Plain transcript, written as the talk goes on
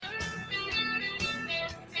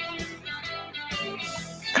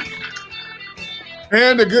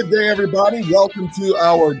And a good day, everybody. Welcome to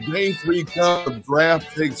our day three count of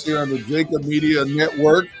draft takes here on the Jacob Media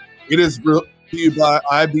Network. It is brought to you by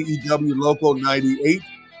IBEW Local 98.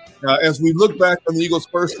 As we look back on the Eagles'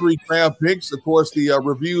 first three draft picks, of course, the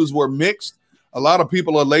reviews were mixed. A lot of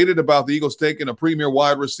people elated about the Eagles taking a premier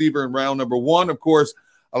wide receiver in round number one. Of course,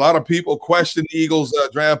 a lot of people questioned the Eagles'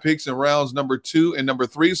 draft picks in rounds number 2 and number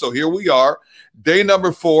 3. So here we are, day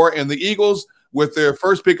number 4, and the Eagles, with their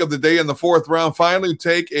first pick of the day in the 4th round, finally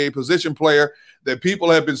take a position player that people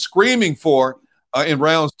have been screaming for in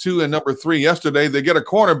rounds 2 and number 3. Yesterday, they get a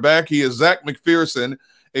cornerback. He is Zach McPherson,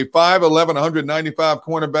 a 5'11",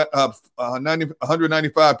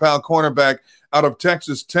 195-pound cornerback out of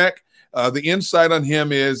Texas Tech. The insight on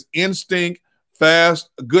him is instinct,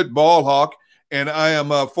 fast, a good ball hawk. And I am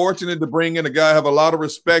fortunate to bring in a guy I have a lot of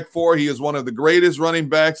respect for. He is one of the greatest running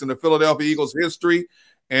backs in the Philadelphia Eagles history.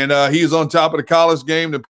 And he is on top of the college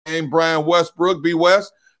game, Brian Westbrook. B.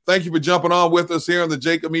 West, thank you for jumping on with us here on the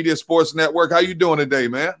Jacob Media Sports Network. How you doing today,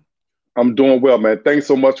 man? I'm doing well, man. Thanks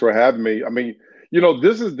so much for having me. I mean,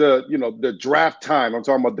 this is the draft time. I'm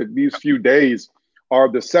talking about these few days are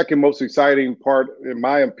the second most exciting part, in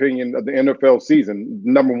my opinion, of the NFL season.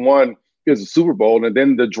 Number one is the Super Bowl, and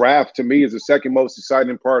then the draft, to me, is the second most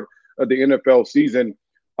exciting part of the NFL season.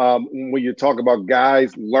 When you talk about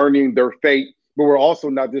guys learning their fate, but we're also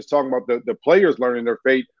not just talking about the players learning their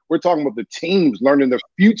fate. We're talking about the teams learning their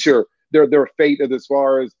future, their fate as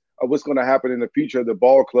far as what's going to happen in the future of the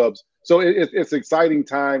ball clubs. So it's exciting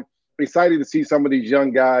time. Excited to see some of these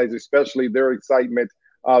young guys, especially their excitement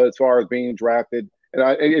as far as being drafted.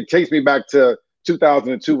 And it takes me back to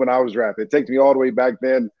 2002 when I was drafted. It takes me all the way back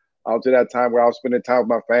then to that time where I was spending time with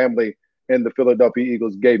my family, and the Philadelphia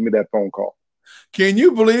Eagles gave me that phone call. Can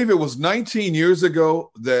you believe it was 19 years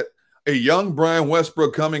ago that a young Brian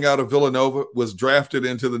Westbrook coming out of Villanova was drafted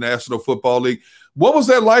into the National Football League? What was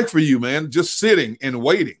that like for you, man, just sitting and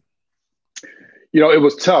waiting? It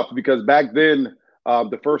was tough because back then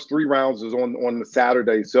the first 3 rounds was on the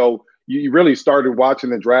Saturday. So you really started watching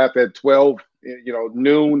the draft at 12,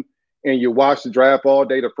 noon, and you watched the draft all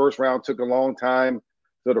day. The first round took a long time.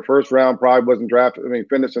 So the first round probably wasn't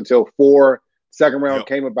finished until 4. Second round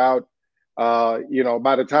came about.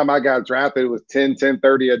 By the time I got drafted, it was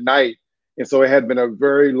 10:30 at night. And so it had been a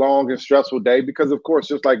very long and stressful day because, of course,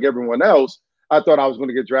 just like everyone else, I thought I was going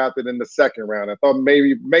to get drafted in the second round. I thought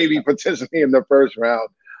maybe potentially in the first round.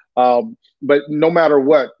 But no matter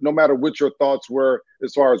what your thoughts were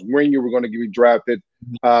as far as when you were going to get drafted,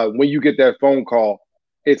 when you get that phone call,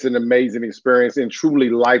 it's an amazing experience and truly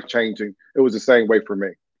life-changing. It was the same way for me.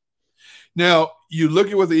 Now, you look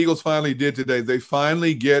at what the Eagles finally did today. They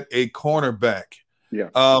finally get a cornerback. Yeah.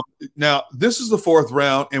 Now, this is the 4th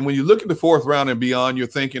round, and when you look at the 4th round and beyond, you're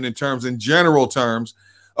thinking in general terms,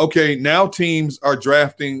 okay, now teams are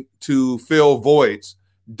drafting to fill voids,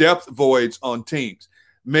 depth voids on teams.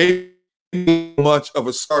 Maybe much of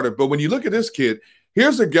a starter, but when you look at this kid,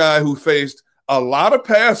 here's a guy who faced a lot of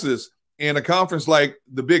passes in a conference like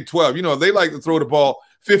the Big 12. They like to throw the ball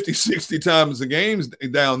 50, 60 times a game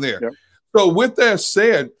down there. Yep. So with that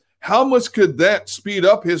said, how much could that speed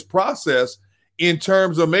up his process in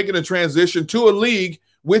terms of making a transition to a league,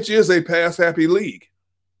 which is a pass-happy league?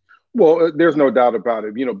 Well, there's no doubt about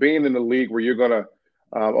it. Being in the league where you're going to,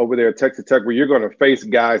 over there at Texas Tech, where you're going to face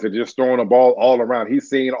guys that are just throwing the ball all around. He's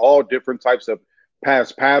seen all different types of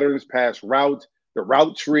pass patterns, pass routes, the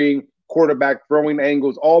route tree, quarterback throwing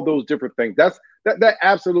angles, all those different things. That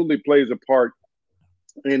absolutely plays a part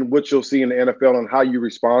in what you'll see in the NFL and how you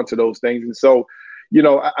respond to those things. And so,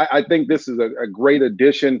 I think this is a great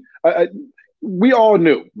addition. We all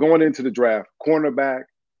knew going into the draft, cornerback,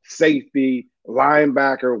 safety,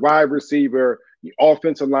 linebacker, wide receiver,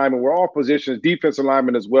 offensive lineman, we're all positions, defensive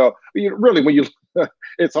lineman as well. Really, when you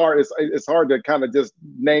it's hard to kind of just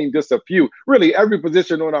name just a few. Really, every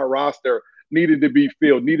position on our roster needed to be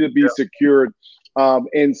filled, needed to be secured.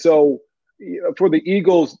 And so for the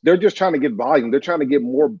Eagles, they're just trying to get volume. They're trying to get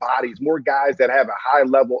more bodies, more guys that have a high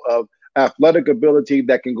level of athletic ability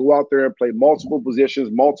that can go out there and play multiple positions,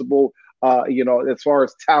 as far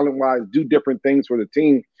as talent-wise, do different things for the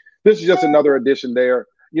team. This is just another addition there.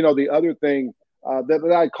 The other thing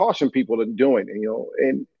that I caution people in doing,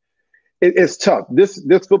 and it's tough. This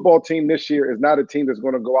football team this year is not a team that's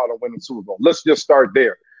going to go out and win the Super Bowl. Let's just start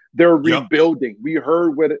there. They're rebuilding. We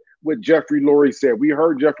heard what Jeffrey Lurie said. We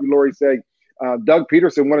heard Jeffrey Lurie say Doug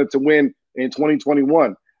Peterson wanted to win in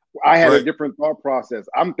 2021. I had a different thought process.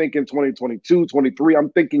 I'm thinking 2022, 23.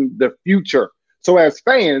 I'm thinking the future. So as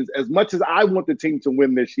fans, as much as I want the team to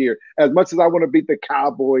win this year, as much as I want to beat the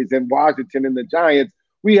Cowboys and Washington and the Giants,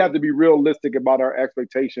 we have to be realistic about our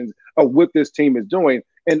expectations of what this team is doing.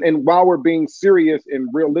 And while we're being serious and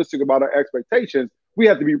realistic about our expectations, we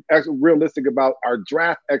have to be realistic about our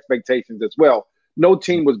draft expectations as well. No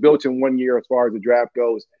team was built in 1 year as far as the draft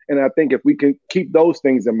goes. And I think if we can keep those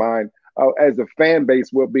things in mind, as a fan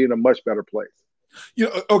base, we'll be in a much better place.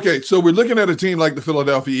 Okay, so we're looking at a team like the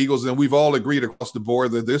Philadelphia Eagles, and we've all agreed across the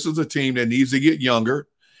board that this is a team that needs to get younger.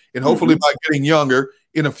 And hopefully by getting younger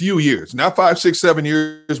in a few years, not 5, 6, 7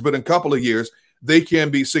 years, but in a couple of years, they can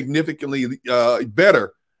be significantly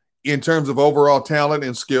better in terms of overall talent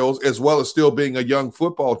and skills, as well as still being a young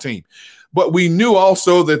football team. But we knew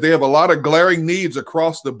also that they have a lot of glaring needs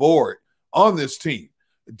across the board on this team.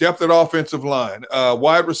 Depth at offensive line,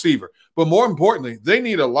 wide receiver. But more importantly, they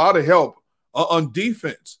need a lot of help on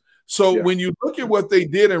defense. So when you look at what they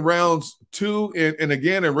did in rounds 2 and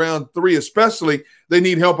again in round 3 especially, they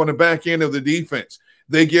need help on the back end of the defense.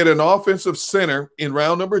 They get an offensive center in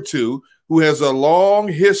round number 2 who has a long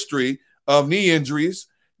history of knee injuries.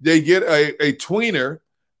 They get a tweener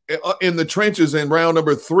in the trenches in round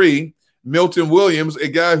number 3, Milton Williams, a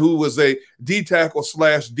guy who was a D tackle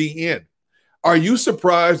 / D end. Are you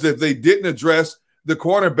surprised that they didn't address the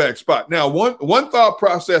cornerback spot? Now, one thought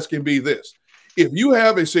process can be this. If you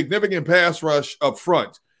have a significant pass rush up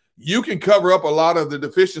front, you can cover up a lot of the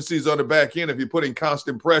deficiencies on the back end if you're putting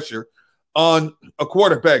constant pressure on a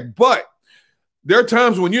quarterback. But there are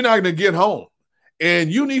times when you're not going to get home, and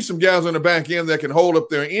you need some guys on the back end that can hold up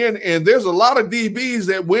their end. And there's a lot of DBs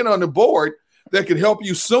that went on the board that could help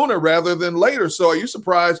you sooner rather than later. So are you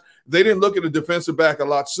surprised they didn't look at a defensive back a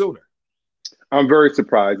lot sooner? I'm very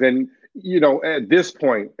surprised. And, at this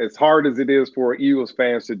point, as hard as it is for Eagles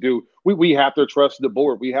fans to do, we have to trust the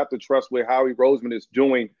board. We have to trust what Howie Roseman is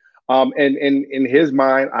doing. And in his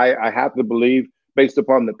mind, I have to believe, based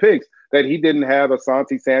upon the picks, that he didn't have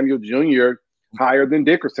Asante Samuel Jr. higher than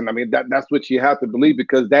Dickerson. I mean, that's what you have to believe,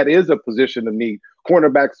 because that is a position of need.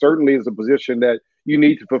 Cornerback certainly is a position that you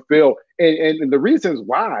need to fulfill. And the reasons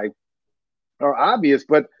why are obvious,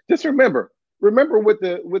 but just remember what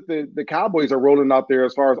the Cowboys are rolling out there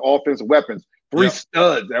as far as offensive weapons. 3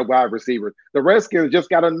 studs at wide receiver. The Redskins just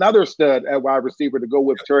got another stud at wide receiver to go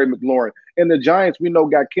with Terry McLaurin. And the Giants, we know,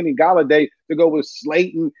 got Kenny Golladay to go with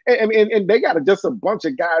Slayton. And they got just a bunch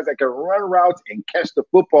of guys that can run routes and catch the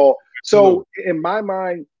football. So in my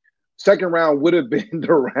mind, second round would have been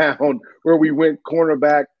the round where we went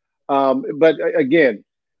cornerback. But again,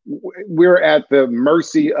 we're at the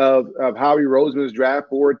mercy of Howie Roseman's draft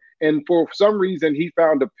board. And for some reason, he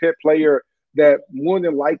found a pit player that more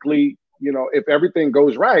than likely, if everything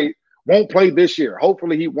goes right, won't play this year.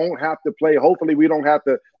 Hopefully he won't have to play. Hopefully we don't have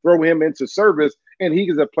to throw him into service. And he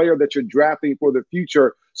is a player that you're drafting for the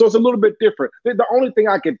future. So it's a little bit different. The only thing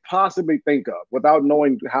I could possibly think of, without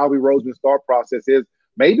knowing Howie Roseman's thought process, is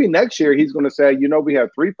maybe next year he's going to say, we have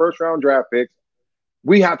 3 first-round draft picks.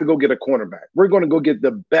 We have to go get a cornerback. We're going to go get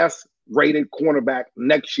the best rated cornerback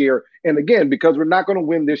next year. And again, because we're not going to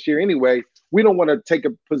win this year anyway, we don't want to take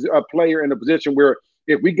a player in a position where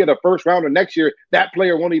if we get a first rounder next year, that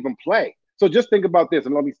player won't even play. So just think about this,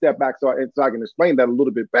 and let me step back so I can explain that a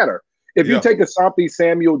little bit better. If you take Asante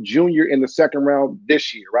Samuel Jr. in the second round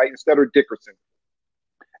this year, right, instead of Dickerson,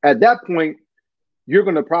 at that point, you're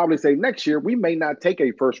going to probably say next year, we may not take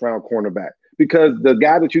a first round cornerback because the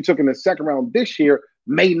guy that you took in the second round this year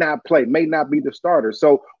may not play, may not be the starter.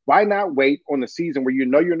 So why not wait on the season where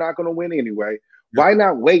you're not going to win anyway? Why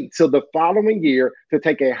not wait till the following year to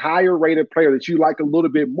take a higher rated player that you like a little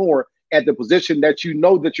bit more at the position that you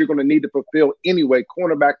know that you're going to need to fulfill anyway,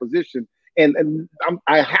 cornerback position? And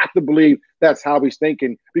I have to believe that's how he's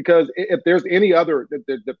thinking, because if there's any other,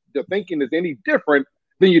 the thinking is any different,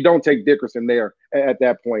 then you don't take Dickerson there at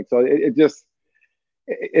that point. So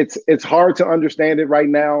it's hard to understand it right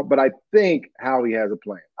now, but I think Howie has a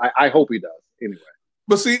plan. I hope he does anyway.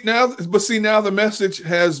 But see now the message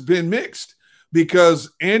has been mixed, because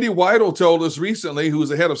Andy Weidel told us recently, who's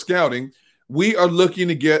the head of scouting, we are looking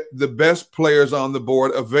to get the best players on the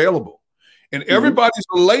board available. And everybody's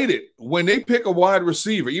elated when they pick a wide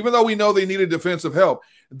receiver. Even though we know they needed defensive help,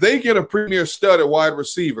 they get a premier stud at wide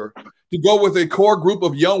receiver to go with a core group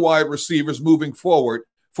of young wide receivers moving forward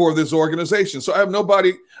for this organization. So I have no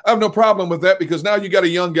problem with that, because now you got a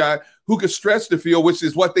young guy who can stretch the field, which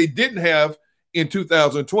is what they didn't have in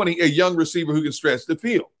 2020, a young receiver who can stretch the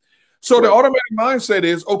field. So the automatic mindset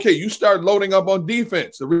is, okay, you start loading up on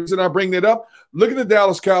defense. The reason I bring that up, look at the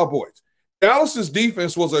Dallas Cowboys. Dallas's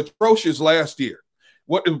defense was atrocious last year.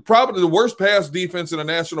 Probably the worst pass defense in the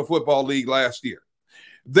National Football League last year.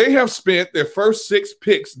 They have spent their first 6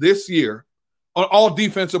 picks this year on all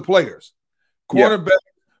defensive players, quarterback,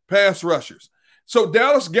 pass rushers. So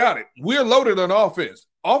Dallas got it. We're loaded on offense.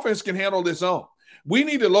 Offense can handle this own. We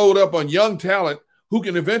need to load up on young talent who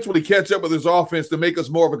can eventually catch up with this offense to make us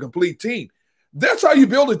more of a complete team. That's how you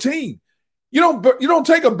build a team. You don't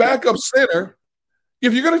take a backup center.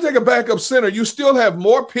 If you're going to take a backup center, you still have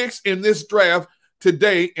more picks in this draft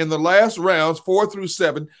today in the last rounds, 4 through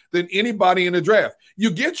 7, than anybody in the draft.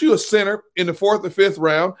 You get you a center in the 4th or 5th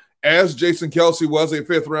round, as Jason Kelce was a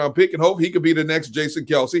 5th-round pick, and hope he could be the next Jason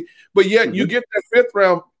Kelce. But yet you get that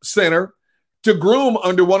 5th-round center to groom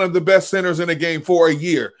under one of the best centers in the game for a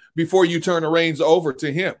year before you turn the reins over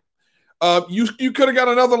to him. You could have got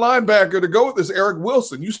another linebacker to go with this, Eric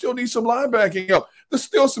Wilson. You still need some linebacking help. There's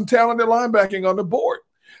still some talented linebacking on the board.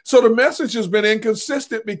 So the message has been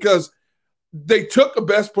inconsistent because they took the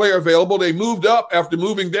best player available. They moved up after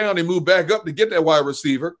moving down. They moved back up to get that wide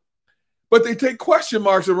receiver. But they take question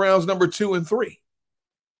marks in rounds number 2 and 3.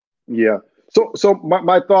 Yeah. So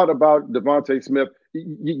my thought about DeVonta Smith,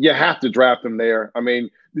 you have to draft him there. I mean,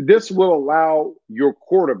 this will allow your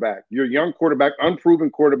quarterback, your young quarterback, unproven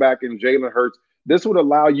quarterback in Jalen Hurts, this would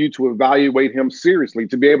allow you to evaluate him seriously,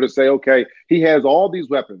 to be able to say, okay, he has all these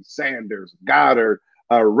weapons, Sanders, Goddard,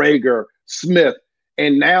 Rager, Smith,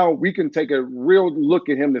 and now we can take a real look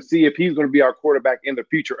at him to see if he's going to be our quarterback in the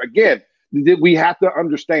future. Again, we have to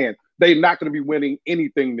understand they're not going to be winning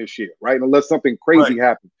anything this year, right? Unless something crazy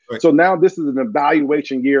happens. Right. So now this is an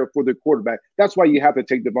evaluation year for the quarterback. That's why you have to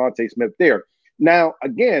take DeVonta Smith there. Now,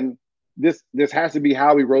 again, this has to be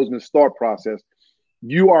Howie Roseman's thought process.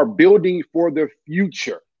 You are building for the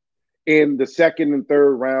future in the 2nd and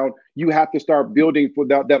 3rd round. You have to start building for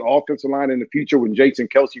that offensive line in the future when Jason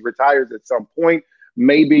Kelce retires at some point.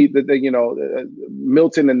 Maybe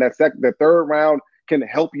Milton in that the 3rd round can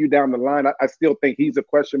help you down the line. I still think he's a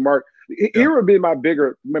question mark. Here would be my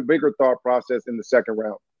bigger thought process in the 2nd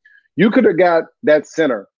round. You could have got that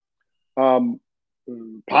center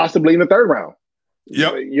possibly in the 3rd round.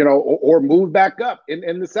 Yep. Or move back up in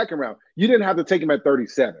the 2nd round. You didn't have to take him at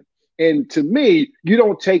 37. And to me, you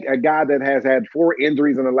don't take a guy that has had 4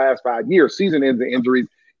 injuries in the last 5 years, season-ending injuries,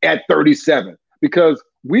 at 37, because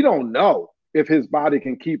we don't know if his body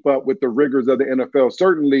can keep up with the rigors of the NFL.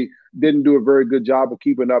 Certainly didn't do a very good job of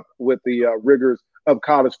keeping up with the rigors of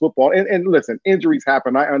college football. And listen, injuries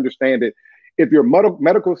happen. I understand it. If your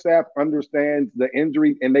medical staff understands the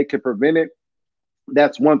injury and they can prevent it,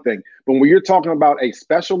 that's one thing. But when you're talking about a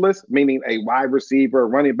specialist, meaning a wide receiver, a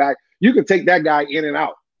running back, you can take that guy in and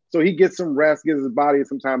out. So he gets some rest, gives his body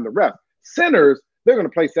some time to rest. Centers, they're going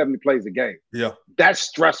to play 70 plays a game. Yeah. That's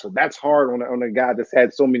stressful. That's hard on a guy that's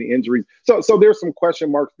had so many injuries. So there's some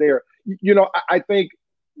question marks there. I think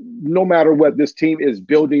no matter what, this team is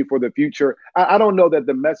building for the future. I don't know that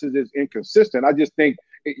the message is inconsistent. I just think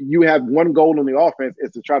you have one goal in the offense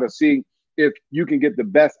is to try to see if you can get the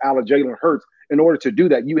best out of Jalen Hurts. In order to do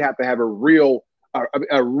that, you have to have a real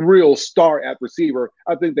star at receiver.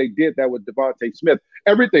 I think they did that with DeVonta Smith.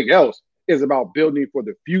 Everything else is about building for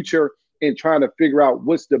the future and trying to figure out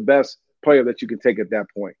what's the best player that you can take at that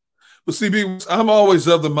point. But CB, I'm always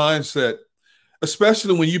of the mindset,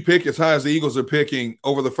 especially when you pick as high as the Eagles are picking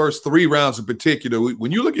over the first 3 rounds in particular,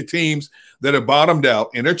 when you look at teams that have bottomed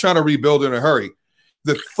out and they're trying to rebuild in a hurry,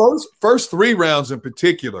 the first 3 rounds in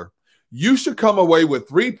particular, you should come away with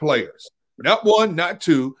 3 players, not 1, not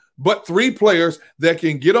 2, but 3 players that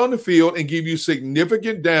can get on the field and give you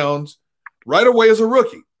significant downs right away as a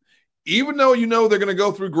rookie. Even though you know they're going to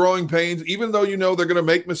go through growing pains, even though you know they're going to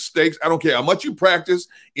make mistakes, I don't care how much you practice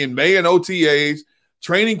in May and OTAs,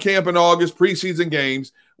 training camp in August, preseason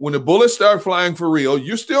games, when the bullets start flying for real,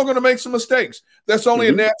 you're still going to make some mistakes. That's only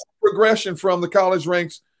a natural progression from the college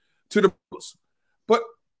ranks to the pros. But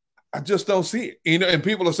I just don't see it. And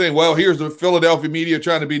people are saying, well, here's the Philadelphia media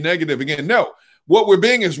trying to be negative again. No, what we're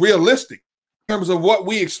being is realistic in terms of what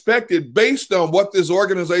we expected based on what this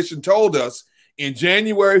organization told us in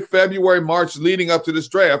January, February, March, leading up to this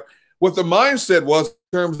draft. What the mindset was in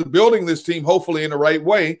terms of building this team, hopefully in the right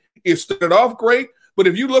way. It started off great, but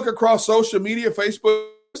if you look across social media, Facebook,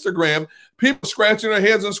 Instagram, people scratching their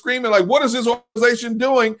heads and screaming like, what is this organization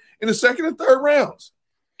doing in the 2nd and 3rd rounds?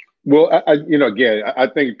 Well, again, I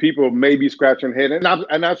think people may be scratching their head,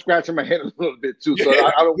 and I'm scratching my head a little bit too. So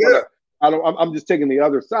I don't want to. I'm just taking the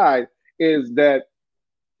other side. Is that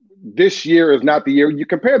this year is not the year you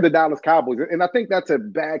compare the Dallas Cowboys, and I think that's a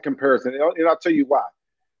bad comparison. And I'll tell you why.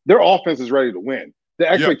 Their offense is ready to win. The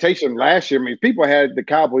expectation last year, I mean, people had the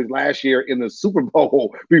Cowboys last year in the Super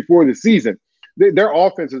Bowl before the season. Their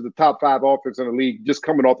offense is the top 5 offense in the league, just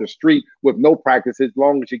coming off the street with no practice, as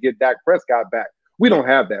long as you get Dak Prescott back. We don't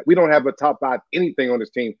have that. We don't have a top 5 anything on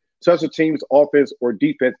this team. Special teams, offense, or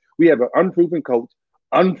defense. We have an unproven coach,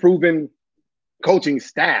 unproven coaching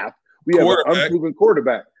staff. We have an unproven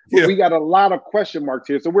quarterback. But we got a lot of question marks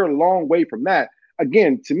here. So we're a long way from that.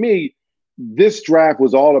 Again, to me, this draft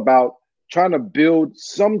was all about trying to build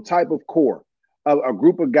some type of core, a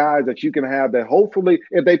group of guys that you can have that hopefully,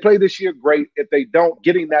 if they play this year, great. If they don't,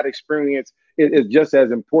 getting that experience is just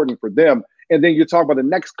as important for them. And then you're talking about the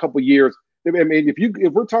next couple of years. I mean,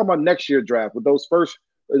 if we're talking about next year draft with those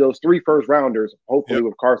 3 first rounders, hopefully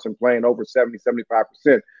with Carson playing over 70,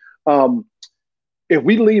 75%. If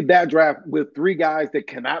we leave that draft with 3 guys that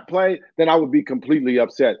cannot play, then I would be completely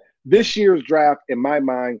upset. This year's draft, in my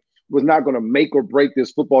mind, was not going to make or break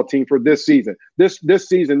this football team for this season. This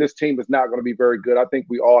season, this team is not going to be very good. I think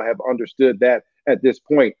we all have understood that at this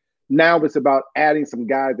point. Now it's about adding some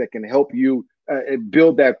guys that can help you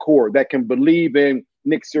build that core, that can believe in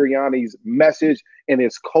Nick Sirianni's message and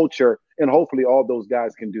his culture, and hopefully all those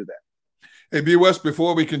guys can do that. Hey, B. West,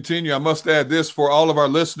 before we continue, I must add this for all of our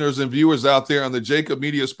listeners and viewers out there on the Jacob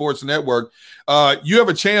Media Sports Network. You have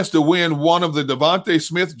a chance to win one of the Devontae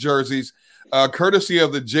Smith jerseys, courtesy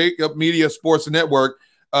of the Jacob Media Sports Network.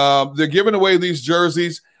 They're giving away these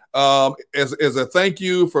jerseys as a thank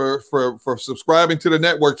you for subscribing to the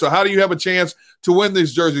network. So how do you have a chance to win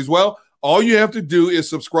these jerseys? Well, all you have to do is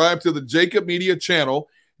subscribe to the Jacob Media channel.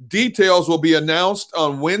 Details will be announced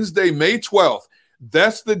on Wednesday, May 12th.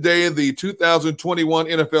 That's the day the 2021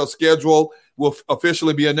 NFL schedule will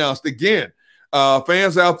officially be announced. Again,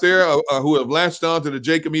 fans out there who have latched on to the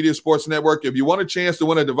Jacob Media Sports Network, if you want a chance to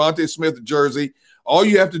win a Devontae Smith jersey, all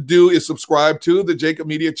you have to do is subscribe to the Jacob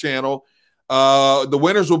Media channel. The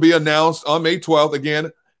winners will be announced on May 12th.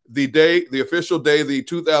 Again, the official day, the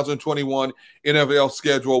 2021 NFL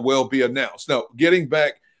schedule will be announced. Now, getting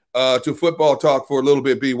back to football talk for a little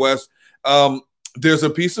bit, B. West, there's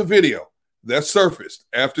a piece of video that surfaced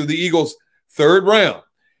after the Eagles' 3rd round.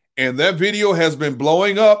 And that video has been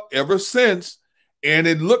blowing up ever since. And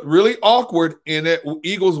it looked really awkward in that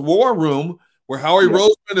Eagles war room where Howie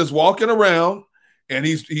Roseman is walking around and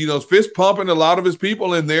he's fist pumping a lot of his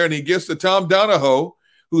people in there. And he gets to Tom Donahoe,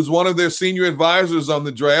 who's one of their senior advisors on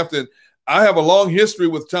the draft. And I have a long history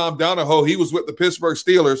with Tom Donahoe. He was with the Pittsburgh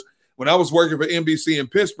Steelers when I was working for NBC in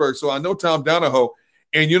Pittsburgh. So I know Tom Donahoe.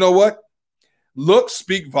 And you know what? Looks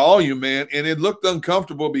speak volume, man, and it looked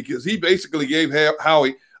uncomfortable because he basically gave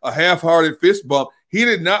Howie a half-hearted fist bump. He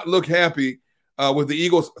did not look happy with the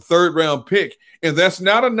Eagles' 3rd round pick, and that's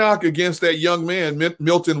not a knock against that young man,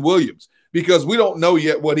 Milton Williams, because we don't know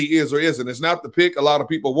yet what he is or isn't. It's not the pick a lot of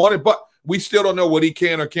people wanted, but we still don't know what he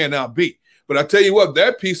can or cannot be. But I tell you what,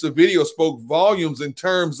 that piece of video spoke volumes in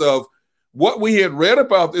terms of what we had read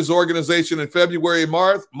about this organization in February,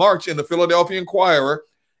 March in the Philadelphia Inquirer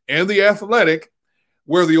and the Athletic,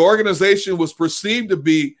 where the organization was perceived to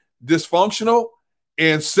be dysfunctional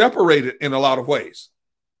and separated in a lot of ways.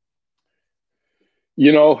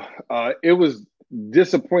 It was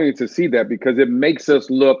disappointing to see that because it makes us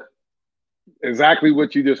look exactly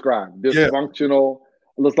what you described. Dysfunctional. Yeah.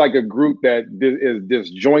 Looks like a group that is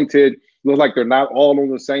disjointed. Looks like they're not all on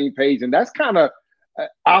the same page. And that's kind of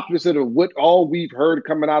opposite of what all we've heard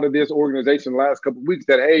coming out of this organization the last couple of weeks,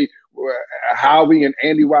 that, hey, Howie and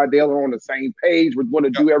Andy Waddell are on the same page. We're going to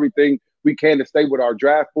do everything we can to stay with our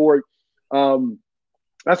draft board.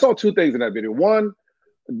 I saw 2 things in that video. One,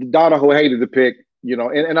 Donahoe hated the pick,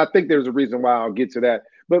 and I think there's a reason why. I'll get to that.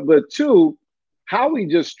 But 2, Howie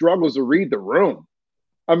just struggles to read the room.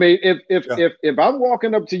 I mean, if I'm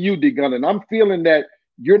walking up to you, D. Gunn, and I'm feeling that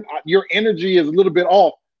your energy is a little bit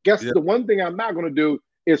off, guess the one thing I'm not going to do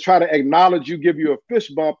is try to acknowledge you, give you a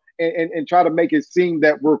fist bump, and try to make it seem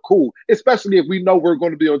that we're cool, especially if we know we're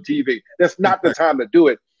going to be on TV. That's not the time to do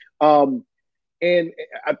it. And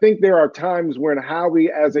I think there are times when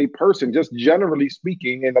Howie, as a person, just generally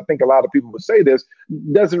speaking, and I think a lot of people would say this,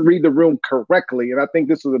 doesn't read the room correctly. And I think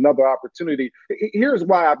this was another opportunity. Here's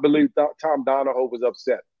why I believe Tom Donahoe was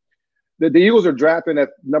upset. The Eagles are drafting at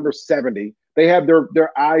number 70. They have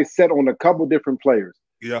their eyes set on a couple different players.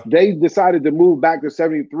 Yeah. They decided to move back to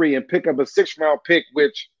 73 and pick up a 6th round pick,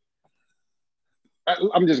 which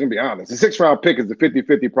I'm just going to be honest. The 6th round pick is a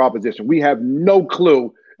 50-50 proposition. We have no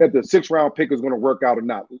clue if the 6th round pick is going to work out or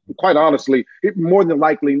not. Quite honestly, more than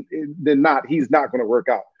likely than not, he's not going to work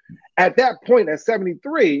out. At that point, at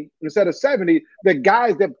 73, instead of 70, the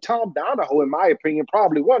guys that Tom Donahoe, in my opinion,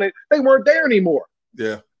 probably wanted, they weren't there anymore.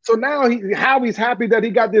 Yeah. So now Howie's happy that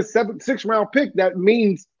he got this 6th round pick. That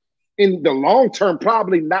means in the long term,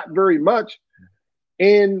 probably not very much.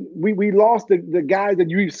 And we lost the guys that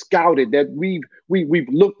you've scouted, that we've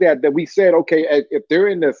looked at, that we said, okay, if they're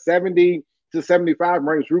in the 70 to 75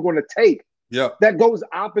 range, we're going to take. Yeah. That goes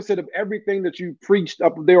opposite of everything that you preached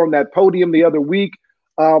up there on that podium the other week.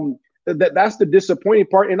 That's the disappointing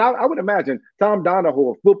part. And I would imagine Tom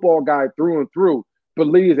Donahoe, a football guy through and through,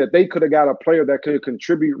 believes that they could have got a player that could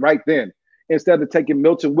contribute right then instead of taking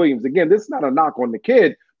Milton Williams. Again, this is not a knock on the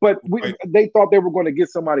kid, but they thought they were going to get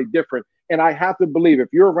somebody different. And I have to believe if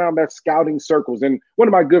you're around that scouting circles, and one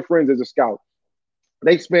of my good friends is a scout,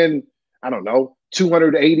 they spend, I don't know,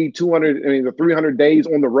 280, 200, I mean, the 300 days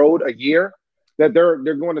on the road a year, that they're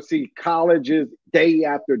going to see colleges day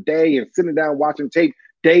after day and sitting down watching tape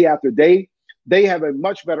day after day. They have a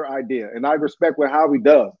much better idea. And I respect what Howie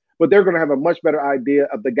does, but they're going to have a much better idea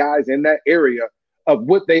of the guys in that area of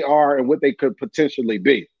what they are and what they could potentially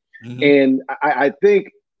be. Mm-hmm. And I think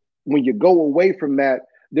when you go away from that,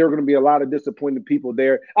 there are going to be a lot of disappointed people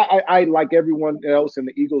there. I like everyone else in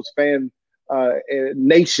the Eagles fan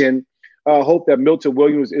nation, hope that Milton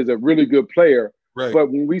Williams is a really good player. Right.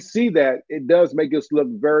 But when we see that, it does make us look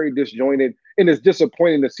very disjointed. And it's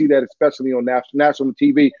disappointing to see that, especially on national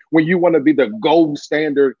TV, when you want to be the gold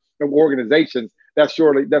standard of organizations. That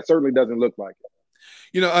certainly doesn't look like it.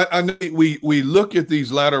 You know, I know we look at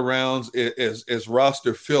these latter rounds as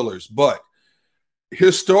roster fillers, but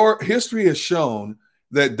history has shown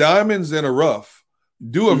that diamonds in a rough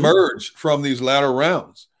do emerge from these latter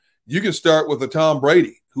rounds. You can start with a Tom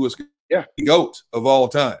Brady, who is the GOAT of all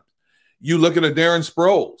time. You look at a Darren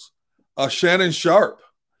Sproles, a Shannon Sharp,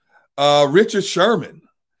 Richard Sherman.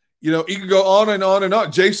 You know, you can go on and on and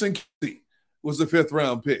on. Jason Kelce was the 5th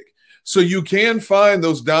round pick. So you can find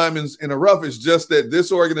those diamonds in a rough. It's just that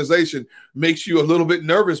this organization makes you a little bit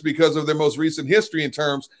nervous because of their most recent history in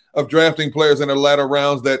terms of drafting players in the latter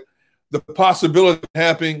rounds, that the possibility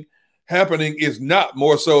of happening is not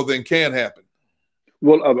more so than can happen.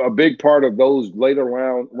 Well, a big part of those later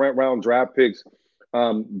round draft picks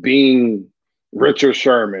being Richard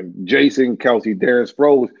Sherman, Jason Kelce, Darren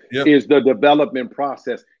Sproles is the development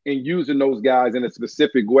process and using those guys in a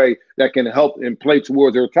specific way that can help and play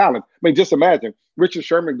towards their talent. I mean, just imagine Richard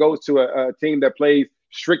Sherman goes to a team that plays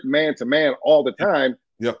strict man-to-man all the time.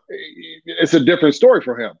 Yeah, it's a different story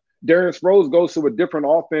for him. Darren Sproles goes to a different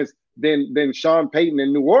offense than Sean Payton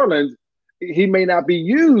in New Orleans. He may not be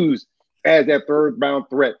used as that third down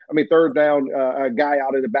guy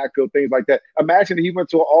out of the backfield, things like that. Imagine if he went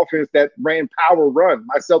to an offense that ran power run,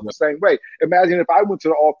 myself the same way. Imagine if I went to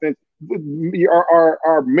the offense,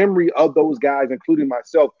 our memory of those guys, including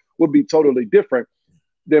myself, would be totally different.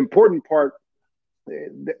 The important part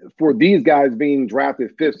for these guys being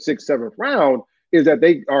drafted 5th, 6th, 7th round is that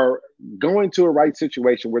they are going to a right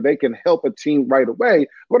situation where they can help a team right away,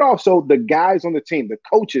 but also the guys on the team, the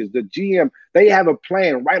coaches, the GM, they have a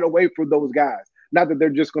plan right away for those guys. Not that they're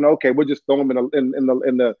just going to, we'll just throw them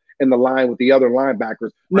in the line with the other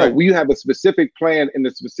linebackers. No, we have a specific plan and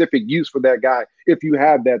a specific use for that guy. If you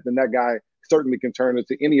have that, then that guy certainly can turn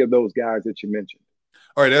into any of those guys that you mentioned.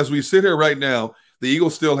 All right, as we sit here right now, the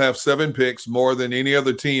Eagles still have 7 picks, more than any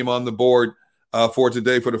other team on the board for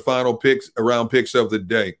today for the final round picks of the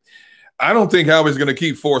day. I don't think Howie's going to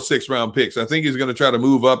keep 4 6-round picks. I think he's going to try to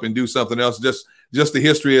move up and do something else, just the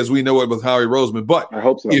history as we know it with Howie Roseman. But I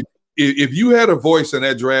hope so. If you had a voice in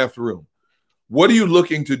that draft room, what are you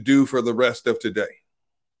looking to do for the rest of today?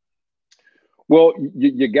 Well,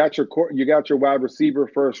 you got your wide receiver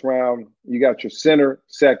 1st round, you got your center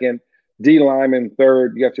 2nd, D lineman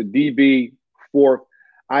 3rd, you got your DB 4th.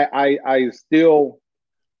 I still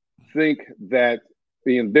think that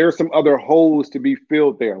there's some other holes to be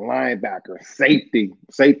filled there. Linebacker, safety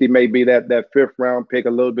may be that 5th round pick a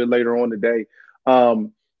little bit later on today.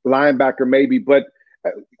 Linebacker maybe, but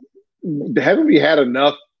haven't we had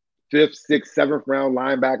enough 5th, 6th, 7th round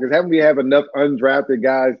linebackers? Haven't we have enough undrafted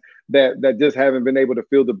guys that just haven't been able to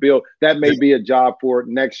fill the bill? That may be a job for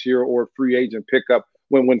next year or free agent pickup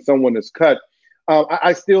when someone is cut.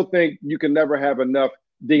 I still think you can never have enough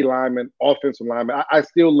D linemen, offensive linemen. I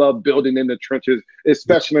still love building in the trenches,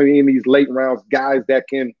 especially in these late rounds, guys that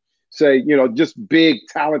can say, just big,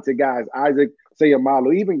 talented guys, Isaac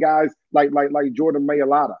Seumalo, even guys like Jordan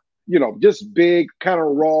Mailata, just big, kind of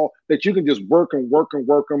raw, that you can just work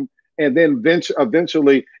them. And then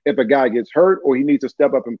eventually, if a guy gets hurt or he needs to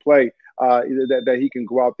step up and play, that he can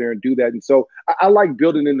go out there and do that. And so I like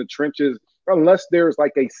building in the trenches, unless there's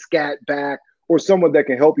like a scat back or someone that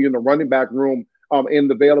can help you in the running back room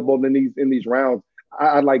and available in these rounds.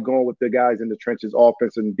 I like going with the guys in the trenches,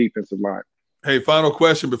 offensive and defensive line. Hey, final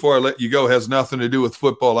question before I let you go. Has nothing to do with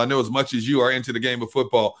football. I know as much as you are into the game of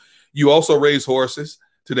football, you also raise horses.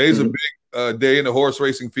 Today's a big day in the horse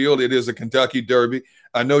racing field. It is a Kentucky Derby.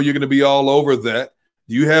 I know you're going to be all over that.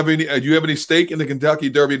 Do you have any stake in the Kentucky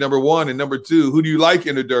Derby, number one? And number two, who do you like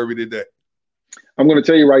in the Derby today? I'm going to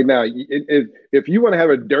tell you right now, if you want to have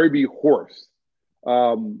a Derby horse,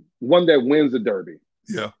 one that wins the Derby.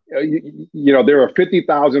 Yeah. There are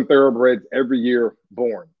 50,000 thoroughbreds every year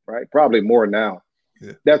born, right? Probably more now.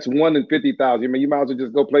 Yeah. That's 1 in 50,000. I mean, you might as well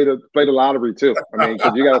just go play the lottery too. I mean,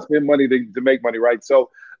 because you got to spend money to make money, right? So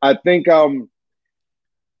I think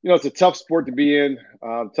it's a tough sport to be in.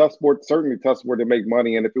 Certainly tough sport to make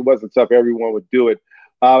money. And if it wasn't tough, everyone would do it.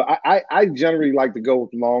 I generally like to go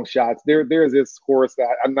with long shots. There's this horse that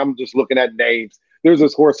I'm just looking at names. There's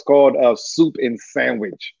this horse called Soup and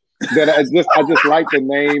Sandwich that I just like the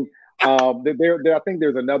name. I think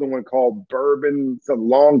there's another one called Bourbon, some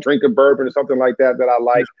long drink of bourbon or something like that I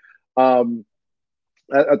like.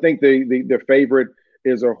 I think the favorite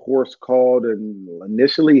is a horse called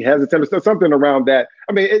Initially Hesitant, or something around that.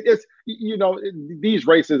 I mean, these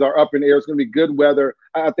races are up in the air. It's going to be good weather.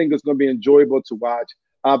 I think it's going to be enjoyable to watch.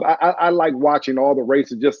 I like watching all the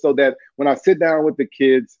races just so that when I sit down with the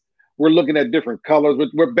kids, we're looking at different colors.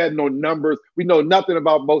 We're betting on numbers. We know nothing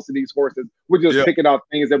about most of these horses. We're just picking out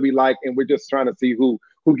things that we like, and we're just trying to see who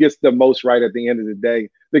gets the most right at the end of the day.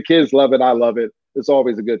 The kids love it. I love it. It's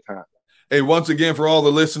always a good time. Hey, once again, for all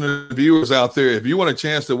the listeners, viewers out there, if you want a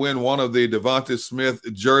chance to win one of the Devonta Smith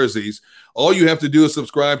jerseys, all you have to do is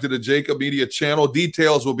subscribe to the Jacob Media channel.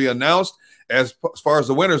 Details will be announced as far as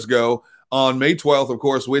the winners go on May 12th, of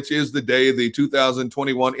course, which is the day the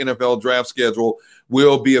 2021 NFL draft schedule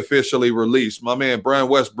will be officially released. My man, Brian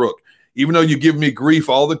Westbrook, even though you give me grief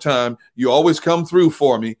all the time, you always come through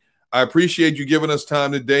for me. I appreciate you giving us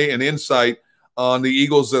time today and insight on the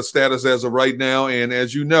Eagles' status as of right now. And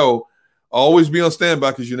as you know, always be on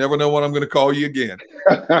standby because you never know when I'm going to call you again.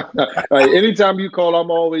 Anytime you call, I'm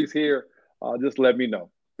always here. Just let me know.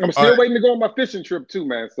 I'm still waiting to go on my fishing trip too,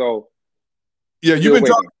 man. So yeah,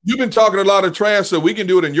 you've been talking a lot of trash, so we can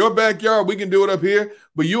do it in your backyard. We can do it up here.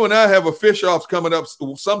 But you and I have a fish offs coming up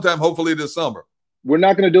sometime, hopefully this summer. We're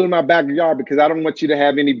not going to do it in my backyard because I don't want you to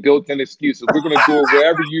have any built-in excuses. We're going to do it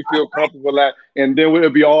wherever you feel comfortable at, and then it'll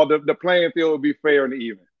be all the playing field will be fair and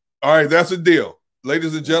even. All right, that's a deal.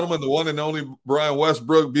 Ladies and gentlemen, the one and only Brian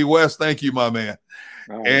Westbrook. B. West, thank you, my man.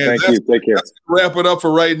 Right, thank you. Take care. Let's wrap it up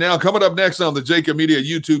for right now. Coming up next on the Jacob Media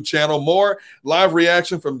YouTube channel, more live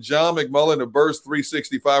reaction from John McMullen of Burst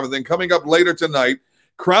 365. And then coming up later tonight,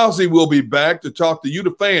 Krause will be back to talk to you,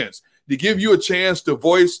 the fans, to give you a chance to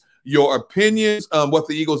voice your opinions on what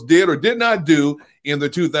the Eagles did or did not do in the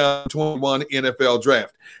 2021 NFL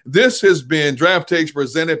Draft. This has been Draft Takes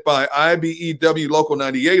presented by IBEW Local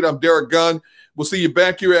 98. I'm Derek Gunn. We'll see you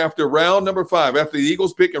back here after round number 5. After the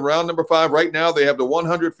Eagles pick in round number 5, right now they have the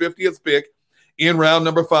 150th pick in round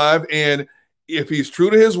number 5. And if he's true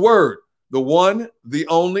to his word, the one, the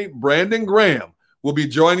only Brandon Graham will be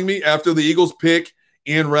joining me after the Eagles pick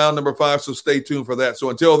in round number 5. So stay tuned for that. So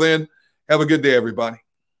until then, have a good day, everybody.